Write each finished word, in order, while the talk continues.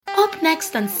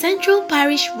next on Central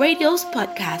Parish Radio's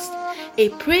podcast, a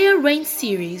prayer rain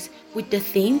series with the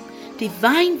theme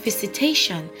Divine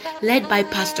Visitation, led by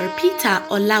Pastor Peter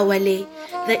Olawale,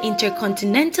 the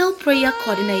Intercontinental Prayer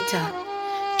Coordinator.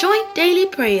 Join daily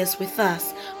prayers with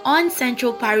us on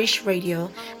Central Parish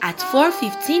Radio at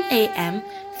 4:15 a.m.,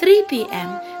 3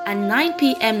 p.m., and 9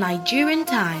 p.m. Nigerian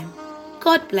time.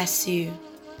 God bless you.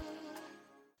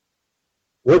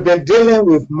 We've been dealing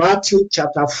with Matthew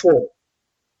chapter 4,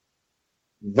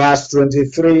 verse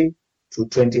 23 to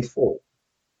 24.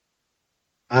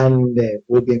 And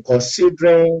we've been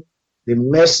considering the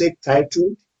message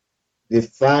titled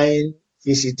Divine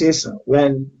Visitation,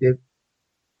 when the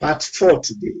part 4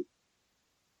 today.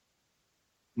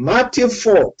 Matthew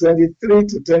 4, 23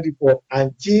 to 24.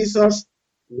 And Jesus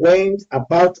went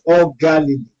about all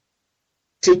Galilee,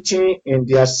 teaching in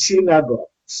their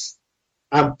synagogues,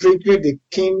 and preaching the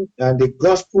king and the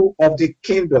gospel of the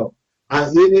kingdom,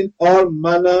 and healing all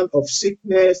manner of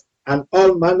sickness and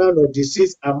all manner of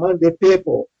disease among the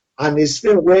people. And his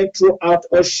fame went throughout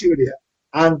all Syria,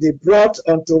 and they brought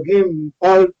unto him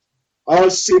all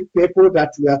sick people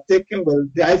that were taken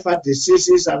with divers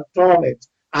diseases and torments,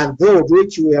 and those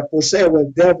which were possessed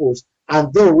with devils,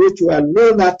 and those which were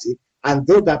lunatic, and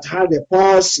those that had a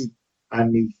palsy,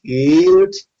 and he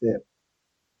healed them.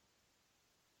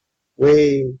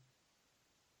 We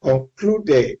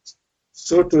concluded,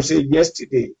 so to say,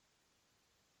 yesterday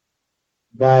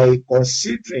by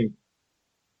considering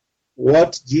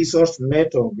what Jesus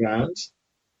met on ground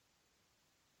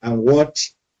and what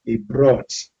he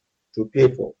brought to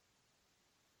people.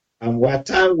 And what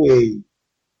time we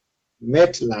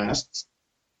met last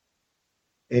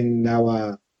in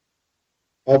our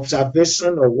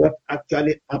observation of what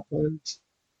actually happened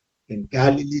in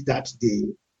Galilee that day,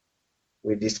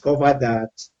 we discovered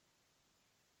that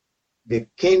the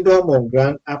kingdom on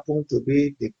ground happened to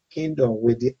be the kingdom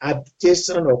with the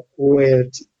habitation of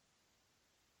cruelty.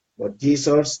 But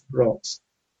Jesus brought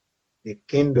the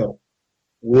kingdom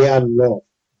where love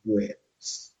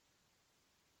dwells.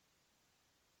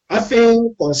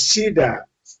 Having considered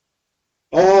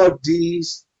all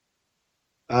these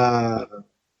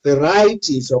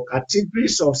varieties or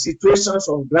categories of situations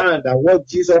on ground and what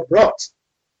Jesus brought,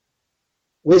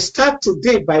 we start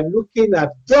today by looking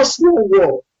at just one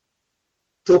word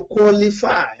to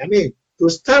qualify, to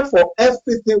stand for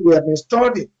everything we have been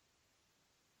studying.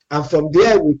 And from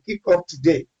there we kick off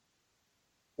today.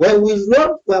 When we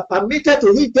are permitted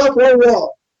to read just one word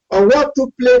on what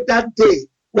took place that day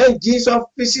when Jesus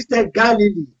visited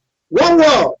Galilee. One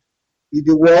word is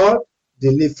the word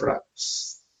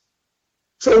deliverance.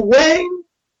 So when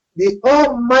the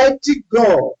Almighty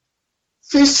God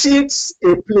visits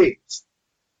a place,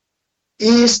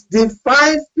 his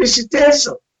divine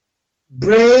visitation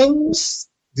brings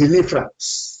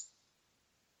deliverance.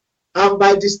 And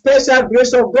by the special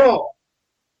grace of God,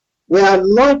 we are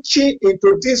launching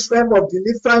into this realm of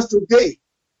deliverance today.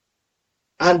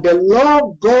 And the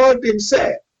Lord God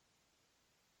himself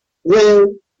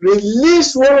will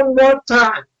release one more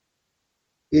time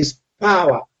his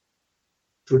power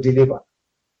to deliver.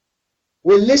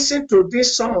 We listen to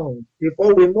this song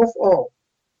before we move on.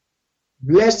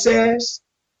 Blessed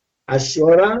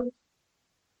assurance,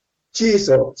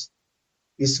 Jesus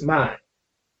is mine.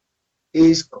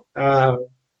 Is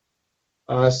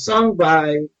sung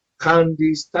by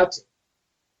Candy Staten.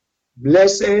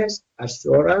 Blessed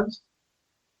assurance,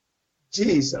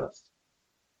 Jesus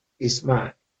is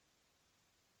mine.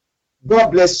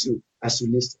 God bless you as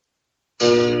you listen.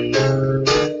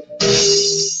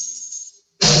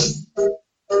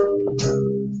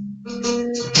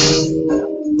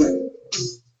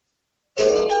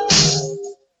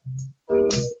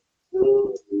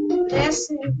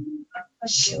 Blessed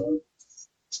assurance,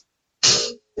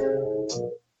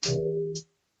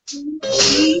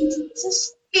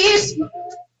 Jesus is mine.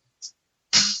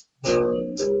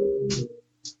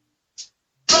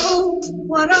 Oh,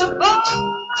 what a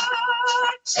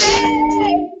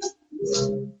fortune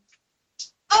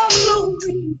of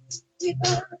glory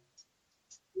divine.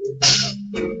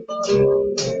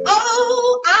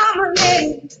 Oh, I'm a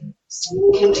lady.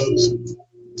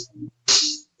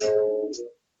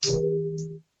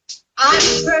 I'm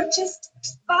purchased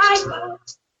by God.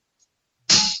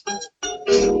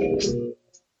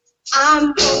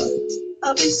 I'm born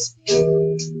of his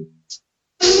spirit.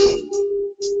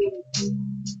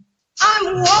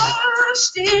 I'm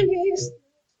washed in his blood.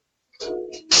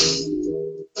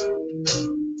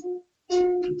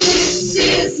 This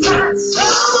is my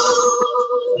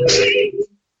story.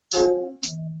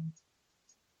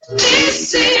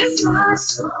 This is my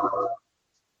song.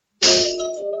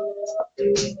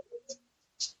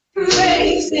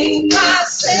 praising my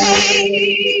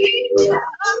Savior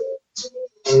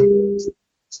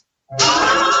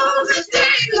all the day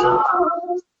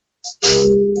long.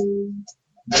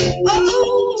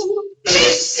 Oh,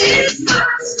 this is my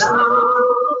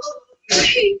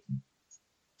story.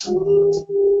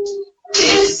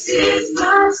 This is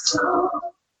my song.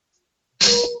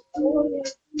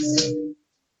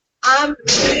 I'm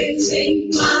praising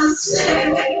my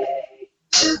Savior.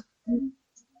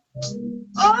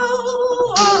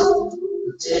 Oh,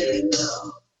 day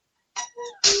long.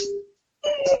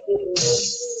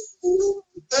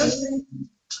 Perfect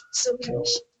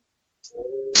submission.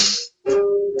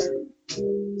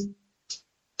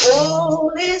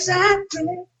 All is at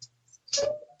rest.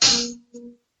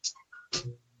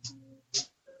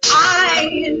 I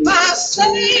and my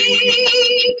Savior.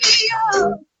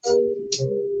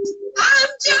 I'm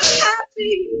just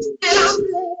happy and I'm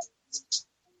blessed.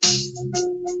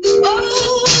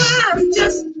 Oh, I'm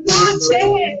just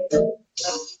wanting.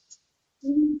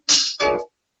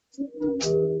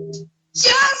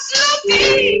 Just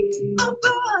looking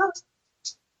above.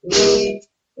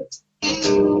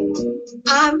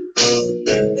 I'm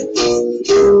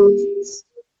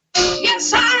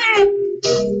yes, I am.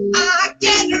 I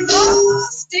get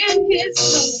lost in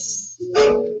His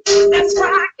love. That's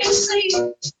why I can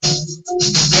sing.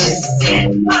 This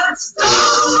is my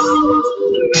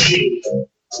story.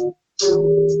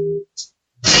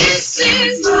 This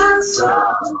is my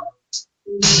song.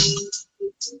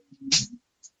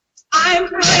 I'm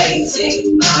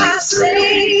praising my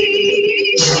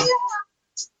Savior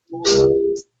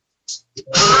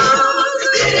all the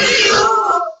day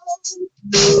long.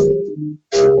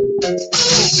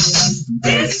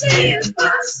 This is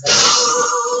my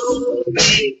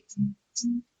story.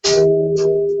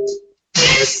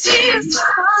 This is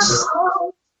my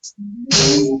song.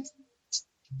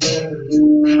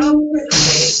 I'm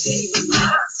praising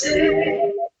my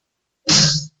Savior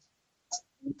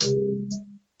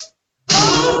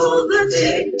all the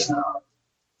day long.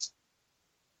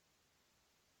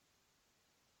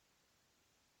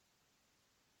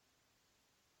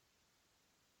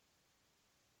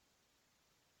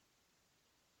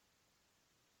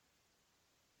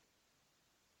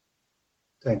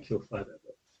 Thank you, Father.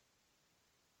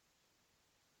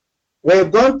 We are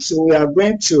going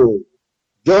to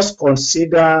just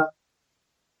consider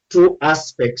two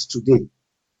aspects today.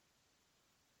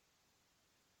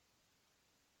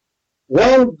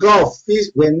 Whenever God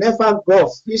visits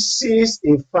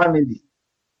a family,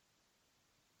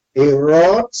 a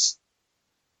wrought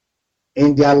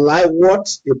in their life what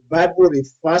the Bible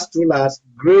refers to as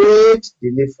great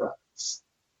deliverance.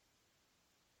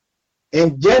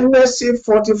 In Genesis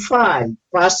 45,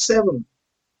 verse 7,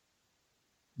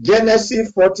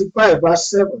 Genesis 45, verse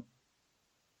 7,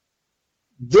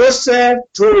 Joseph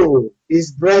told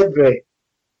his brethren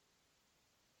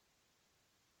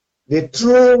the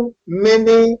true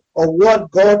meaning of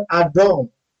what God had done.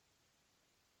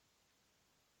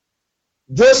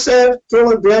 Joseph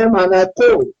told them, and I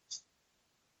quote,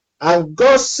 "And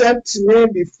God sent me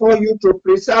before you to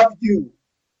preserve you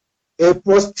a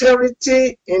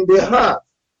posterity in the heart,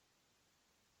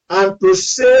 and to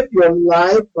save your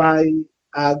life by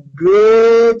a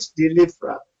great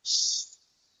deliverance."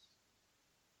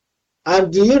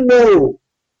 And do you know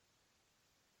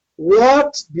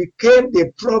what became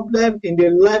the problem in the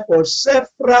life of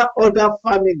several other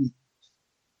families?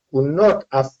 Could not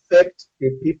affect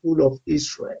the people of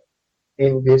Israel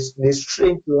in this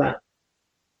strange land,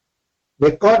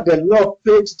 because the Lord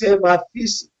paid them a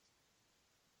visit,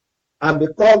 and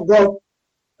because God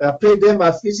paid them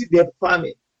a visit, the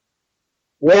famine,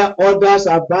 where others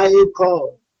are buying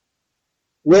corn,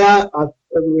 where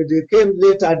when they came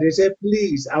later, they said,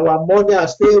 "Please, our money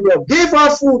has failed us, give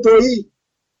us food to eat,"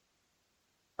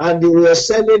 and they were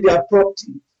selling their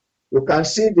property. You can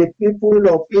see the people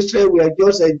of Israel were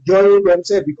just enjoying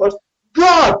themselves because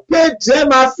God paid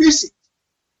them a visit,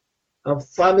 and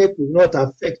famine could not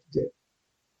affect them.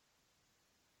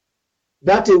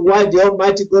 That is why the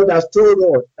Almighty God has told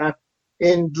us that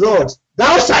in drought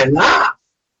thou shalt laugh.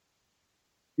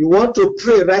 You want to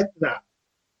pray right now,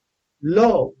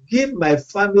 Lord, give my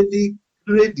family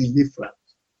great deliverance.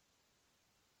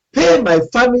 Pay my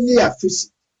family a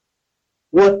visit.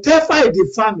 Whatever is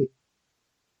the family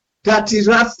that is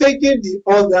ravaging the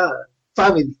other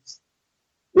families,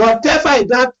 whatever is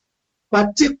that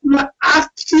particular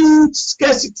acute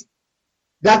scarcity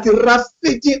that is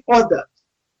ravaging others,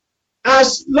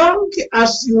 as long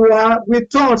as you are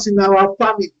with us in our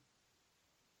family,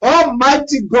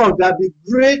 Almighty God, that be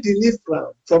great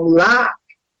deliverance from lack,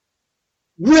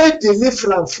 great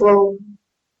deliverance from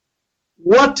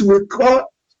what we call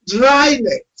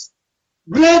dryness,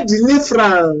 great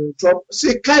deliverance from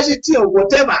scarcity or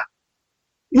whatever.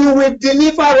 You will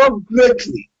deliver us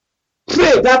greatly.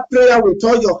 Pray that prayer with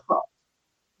all your heart.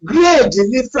 Great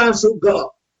deliverance, oh God.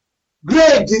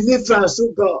 Great deliverance,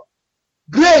 oh God.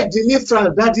 Great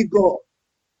deliverance, Daddy God.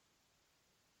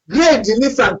 Great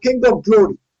deliverance, King of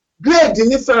glory. Great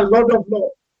deliverance, Lord of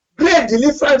Lords. Great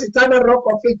deliverance, eternal rock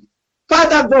of ages.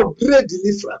 Father God, great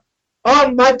deliverance.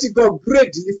 Almighty God,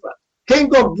 great deliverance.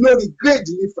 King of glory, great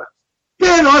deliverance.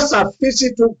 Pay us a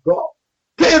visit to God.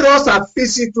 Pay us a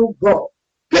visit to God.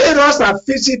 Pay us a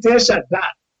visit to El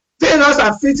Shaddai. Pay us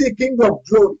a visit, King of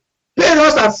glory. Pay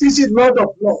us a visit, Lord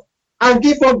of Lords. And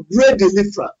give us great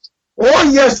deliverance.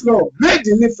 Oh yes, Lord, great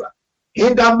deliverance.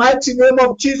 In the mighty name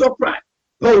of Jesus Christ.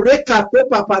 Pray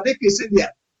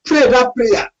that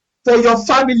prayer for your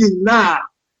family now,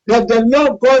 that the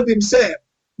Lord God himself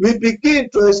will begin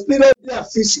to experience their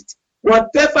visit.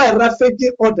 Whatever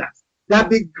ravaging others, there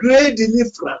be great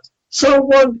deliverance.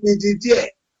 Someone will be there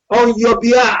on your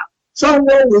behalf.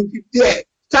 Someone will be there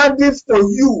standing for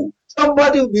you.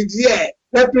 Somebody will be there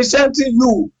representing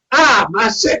you.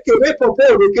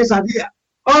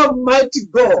 Almighty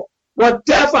God,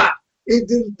 whatever is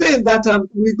the thing that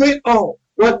we're going on,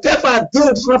 whatever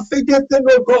those ravaging things,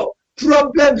 oh God,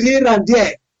 problem here and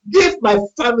there, give my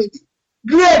family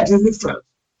great deliverance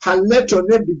and let your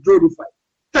name be glorified.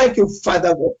 Thank you,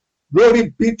 Father God. Glory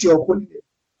be to your holy name.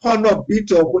 Honor be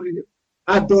to your holy name.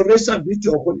 Adoration be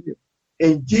to your holy name.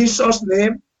 In Jesus'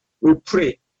 name we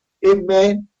pray.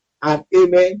 Amen and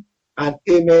amen and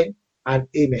amen and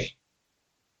amen.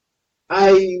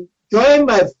 I join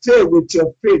my faith with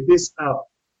your faith this hour,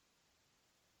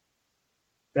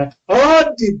 that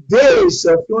all the days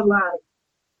of your life,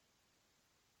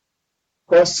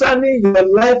 concerning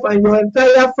your life and your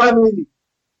entire family,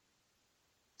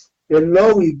 the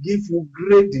Lord will give you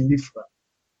great deliverance.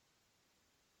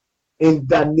 In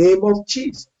the name of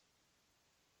Jesus.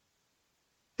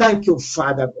 Thank you,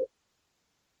 Father God.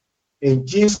 In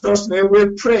Jesus' name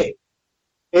we pray.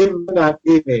 Amen and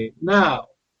amen. Now,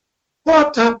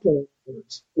 what happens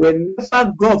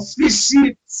whenever God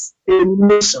visits a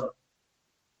nation?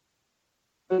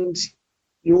 And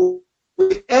you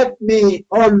will help me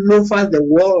all over the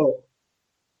world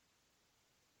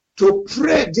to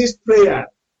pray this prayer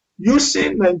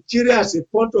using Nigeria as a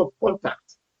point of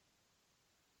contact,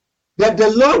 that the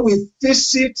Lord will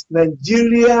visit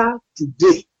Nigeria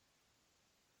today.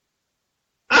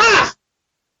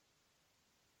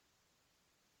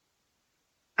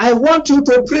 I want you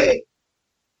to pray.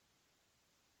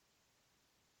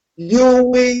 You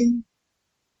will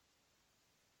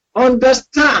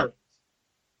understand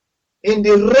in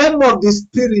the realm of the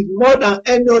spirit more than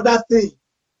any other thing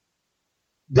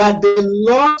that the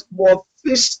Lord will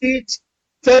visit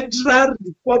Federal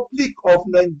Republic of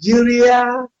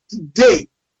Nigeria today.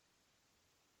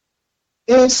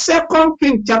 In 2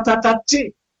 Kings chapter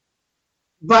 13,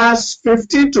 verse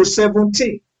 15 to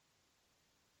 17.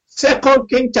 2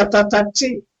 Kings chapter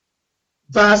 13,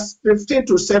 verse 15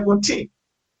 to 17.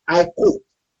 I quote,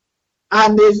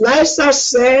 and Elisha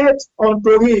said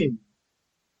unto him,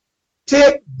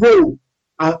 take bow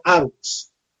and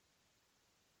arrows.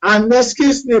 And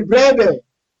excuse me, brethren,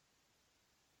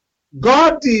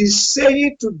 God is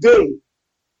saying today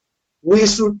we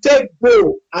should take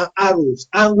bow and arrows.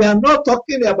 And we are not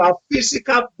talking about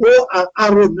physical bow and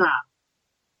arrow now.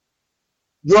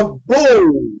 Your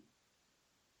bow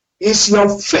is your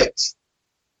faith.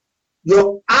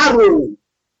 Your arrow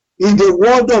is the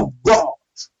word of God.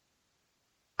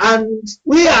 And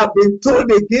we have been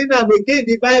told again and again in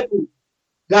the Bible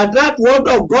that that word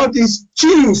of God is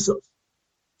Jesus.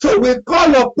 So we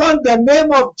call upon the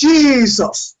name of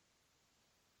Jesus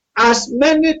as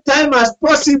many times as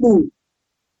possible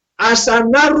as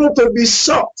an arrow to be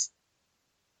shot.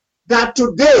 That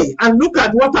today, and look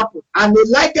at what happened. And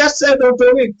Elijah said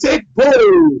unto him, take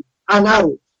bow and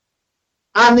arrow.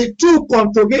 And he took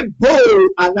unto him bow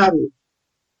and arrow.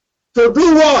 To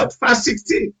do what? Verse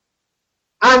 16.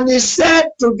 And he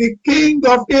said to the king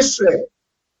of Israel,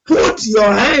 put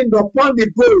your hand upon the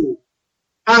bow,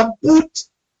 and put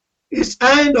his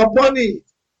hand upon it.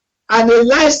 And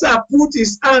Elisha put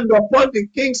his hand upon the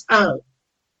king's hand.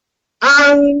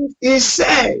 And he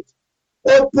said,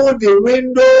 open the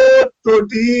window to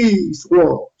the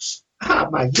eastwards. I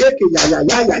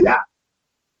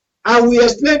will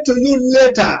explain to you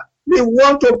later. We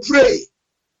want to pray.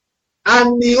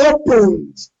 And he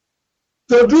opened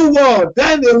to do what?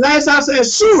 Then Elisha said,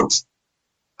 shoot.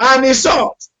 And he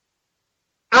shot.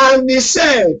 And he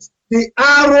said, the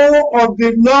arrow of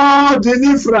the Lord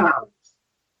deliverance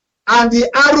and the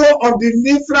arrow of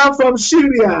deliverance from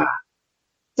Syria.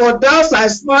 For thou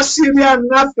hast small Syria and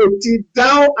Naphtali,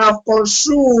 thou have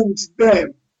consumed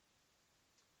them.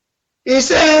 He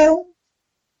said,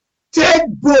 take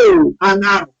bow and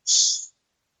arrows,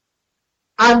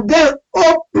 and then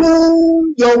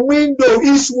open your window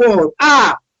eastward.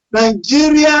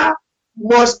 Nigeria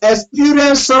must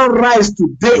experience sunrise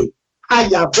today.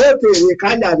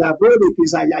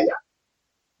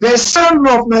 The sun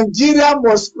of Nigeria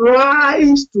must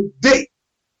rise today.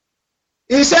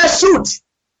 He said, shoot.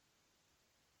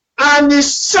 And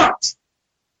it's shot.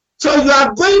 So you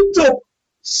are going to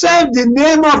send the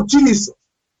name of Jesus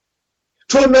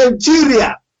to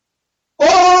Nigeria.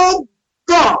 Oh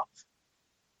God,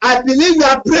 I believe you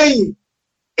are praying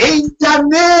in the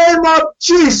name of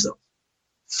Jesus.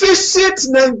 Visit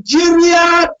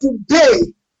Nigeria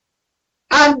today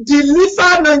and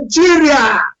deliver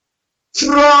Nigeria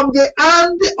from the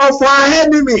hand of our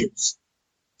enemies.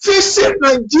 Visit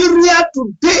Nigeria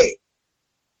today.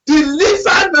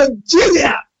 Deliver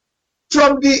Nigeria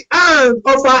from the hand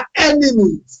of our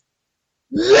enemies.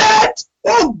 Let,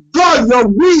 oh God, your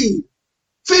will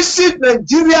visit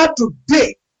Nigeria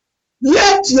today.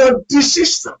 Let your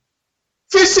decision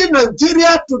visit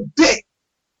Nigeria today.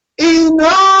 In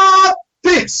all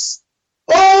things,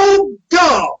 oh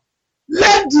God,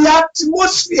 let the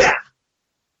atmosphere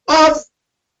of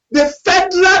the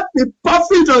federal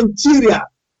Republic of Nigeria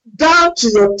down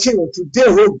to your king today,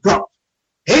 oh God.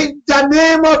 In the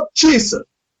name of Jesus,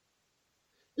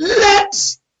 let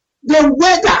the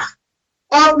weather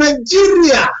of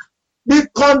Nigeria be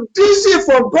conducive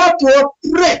for God to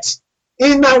operate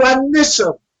in our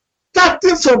nation,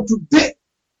 starting from today.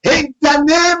 In the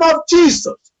name of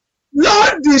Jesus,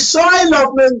 Lord, the soil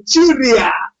of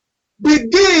Nigeria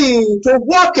begin to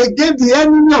work against the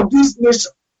enemy of this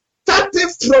nation, starting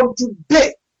from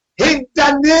today. In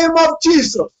the name of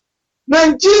Jesus,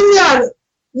 Nigeria,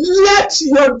 let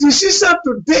your decision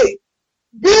today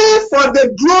be for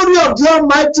the glory of the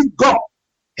Almighty God.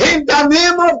 In the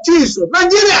name of Jesus,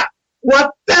 Nigeria,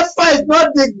 whatever is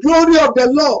not the glory of the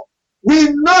Lord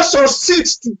will not succeed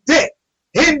today.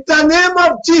 In the name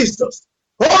of Jesus,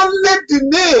 only the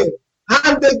name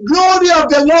and the glory of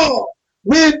the Lord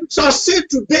will succeed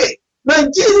today.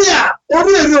 Nigeria,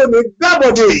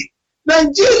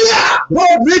 Nigeria,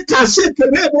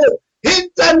 in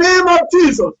the name of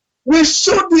Jesus, we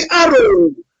shoot the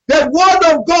arrow, the word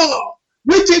of God,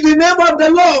 which is the name of the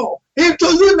Lord, into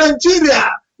you,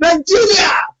 Nigeria.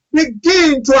 Nigeria,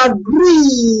 begin to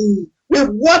agree with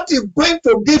what is going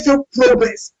to give you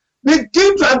progress.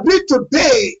 Begin to agree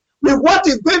today with what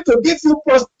is going to give you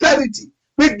prosperity.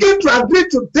 Begin to agree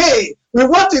today with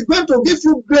what is going to give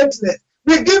you greatness.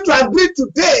 Begin to agree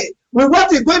today with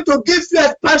what is going to give you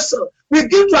expansion.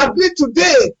 Begin to agree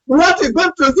today with what is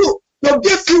going to do to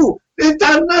give you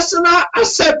international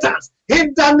acceptance.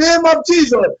 In the name of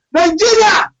Jesus,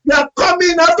 Nigeria, you are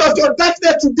coming out of your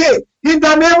darkness today. In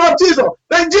the name of Jesus,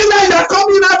 Nigeria, you are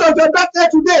coming out of your darkness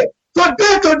today.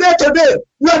 Today,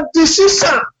 your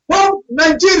decision of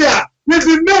Nigeria will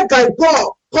be made by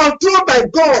God, controlled by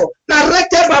God,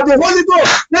 directed by the Holy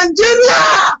Ghost.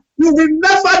 Nigeria, you will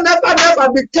never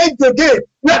be caged again.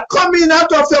 We are coming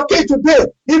out of your cage today.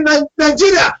 In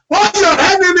Nigeria, all your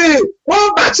enemy,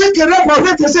 all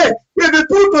will be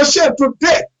put to shame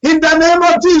today. In the name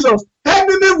of Jesus,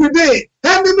 enemy within,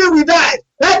 enemy without,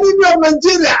 enemy of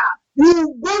Nigeria, you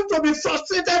are going to be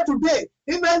frustrated today.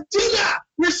 In Nigeria,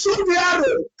 we shoot the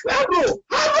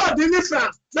arrow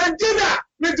deliverance. Nigeria,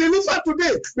 we deliver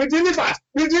today. We deliver.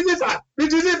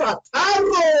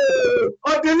 Arrow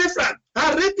of deliverance.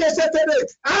 Arrow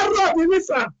of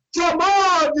deliverance from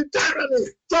all the tyranny,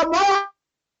 from all.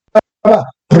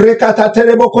 Rekata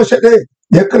terebo koshede,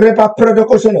 yekrepa predo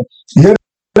kosheno,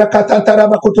 yerekata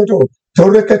taraba kototo,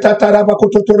 torekata taraba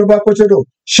kototo reba kosheno,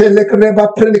 shelekreba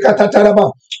predikata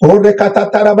taraba, orekata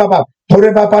taraba,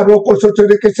 toreba roko soto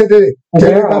rekesede,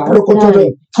 tereba prokototo,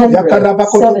 yakaraba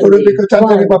kototo rebekata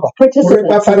tereba,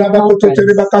 toreba paraba kototo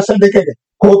reba kasandeke,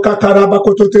 koka karaba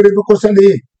kototo reba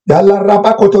kosande, yalla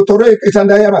raba kototo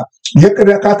rekesandayaba,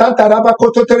 yekrekata taraba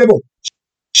kototo rebo,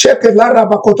 sheke la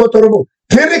raba kototo rebo.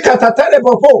 Pirikatatare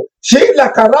bobo,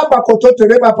 Sheila Karaba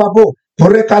Kototereba Pabo,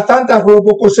 Purekatanta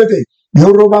Robo Cosete,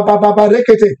 Yoruba Baba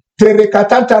Rekete,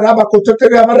 Terekatanta Raba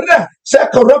Kototereba,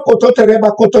 Sakaroko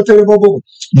Totereba Kototerebo,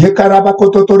 Yekaraba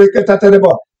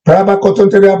Kototoreketatereba, Raba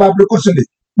Kototereba Brucosidi,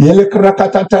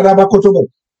 Yelekrakatanta Raba Kotobo,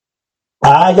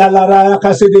 Ayalara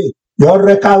Casidi,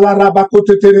 Yorekala Raba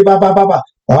Kototereba Baba,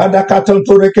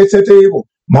 Adakatontorekete,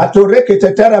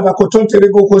 Maturekete Teraba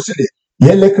Kotonterebo Cosidi.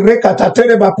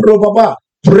 Yelekrekatatereba probaba,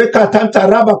 prekatanta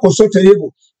raba kosote yebo,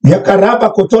 Yakaraba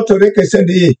kototo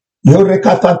rekesendi.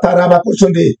 Yorekatataraba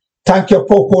kusundi. Thank you,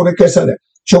 Popo rekesende.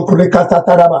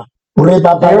 Chokurekataraba.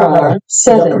 There are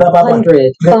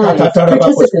 705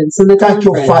 participants in the Thank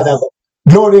you, conference. Father.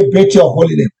 Glory be to your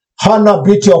holy name. Honor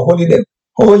be to your holy name.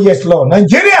 Oh, yes, Lord.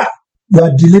 Nigeria, you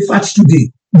are delivered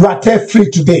today. You are set free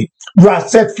today. You are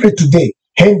set free today.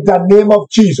 In the name of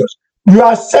Jesus. You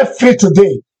are set free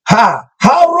today. How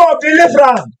raw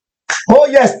deliverance. Oh,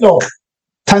 yes, Lord.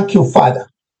 Thank you, Father.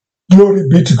 Glory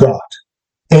be to God.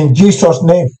 In Jesus'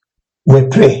 name, we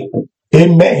pray.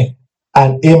 Amen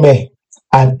and amen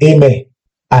and amen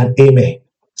and amen.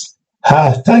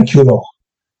 Thank you, Lord.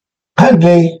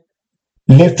 Kindly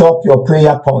lift up your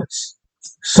prayer points.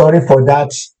 Sorry for that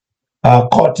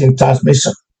cut in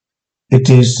transmission. It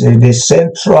is the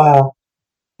central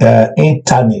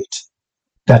internet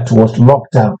that was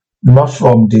locked down, not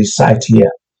from the site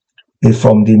here, but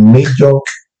from the major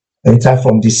internet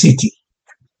from the city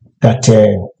that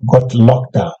got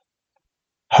locked down.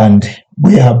 And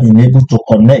we have been able to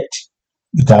connect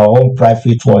with our own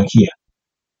private one here.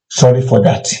 Sorry for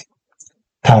that.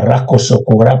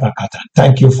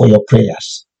 Thank you for your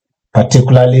prayers,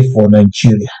 particularly for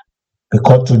Nigeria,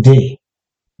 because today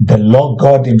the Lord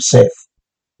God himself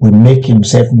will make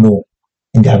himself known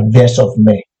in the affairs of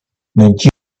men.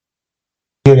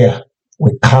 Nigeria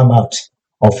will come out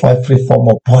of every form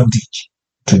of bondage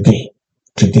today.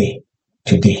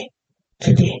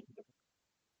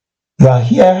 You are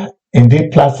here in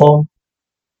this platform.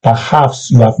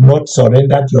 Perhaps you have not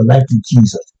surrendered your life to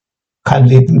Jesus.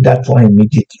 Kindly do that one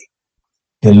immediately.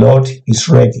 The Lord is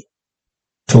ready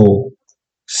to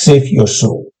save your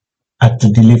soul and to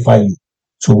deliver you.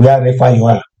 So wherever you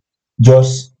are,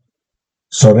 just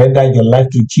surrender your life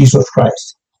to Jesus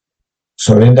Christ.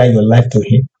 Surrender your life to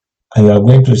him, and you are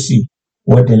going to see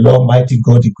what the Lord Almighty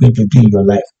God is going to do in your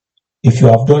life. If you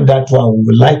have done that one, we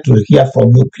would like to hear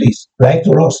from you. Please write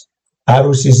to us,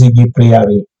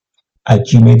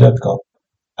 roccgprayer@gmail.com,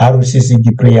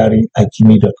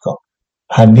 roccgprayer@gmail.com.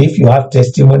 And if you have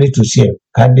testimony to share,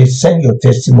 can they send your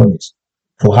testimonies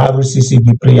to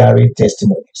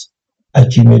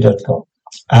roccgprayer@testimonies@gmail.com,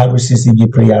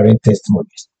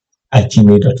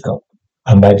 roccgprayer@testimonies@gmail.com.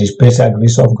 And by the special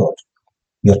grace of God,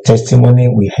 your testimony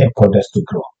will help others to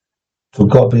grow. To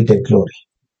God be the glory.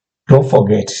 Don't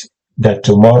forget that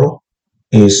tomorrow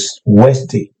is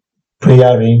Wednesday.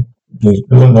 Prayer ring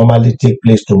will normally take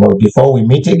place tomorrow. Before we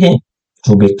meet again, it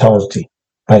will be Thursday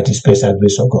by the special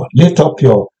grace of God. Lift up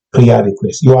your prayer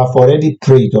request. You have already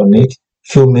prayed on it a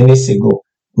few minutes ago.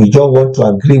 We just want to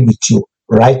agree with you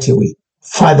right away.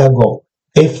 Father God,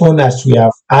 even as we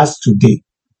have asked today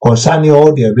concerning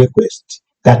all the requests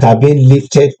that have been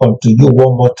lifted unto you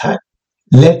one more time,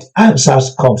 let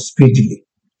answers come speedily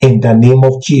in the name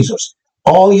of Jesus.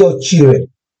 All your children,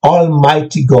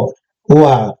 Almighty God, who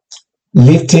are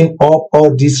lifting up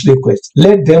all these requests,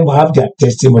 let them have their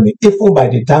testimony even by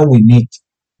the time we meet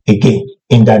again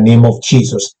in the name of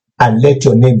Jesus, and let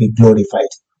your name be glorified.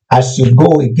 As you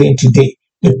go again today,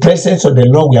 the presence of the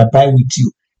Lord will abide with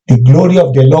you. The glory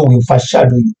of the Lord will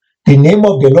overshadow you. The name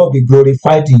of the Lord be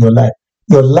glorified in your life.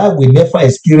 Your life will never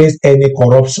experience any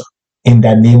corruption in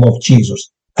the name of Jesus.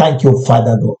 Thank you,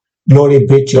 Father God. Glory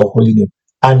be to your holy name.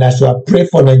 And as you have prayed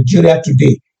for Nigeria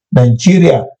today,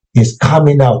 Nigeria is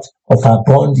coming out of our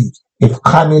bondage, is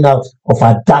coming out of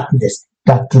our darkness.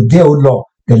 That today, O Lord,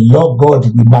 the Lord God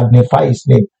will magnify his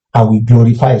name and will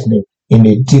glorify his name in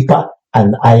a deeper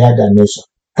and higher dimension.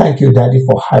 Thank you, Daddy,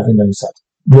 for having answered.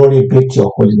 Glory be to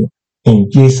your holy name. In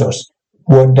Jesus'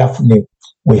 wonderful name,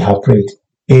 we have prayed.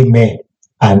 Amen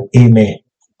and amen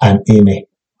and amen.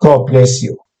 God bless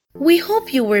you. We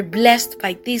hope you were blessed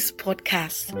by this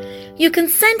podcast. You can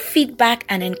send feedback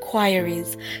and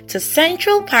inquiries to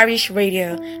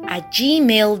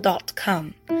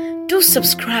centralparishradio@gmail.com. Do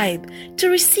subscribe to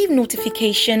receive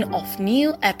notification of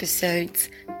new episodes.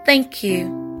 Thank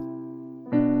you.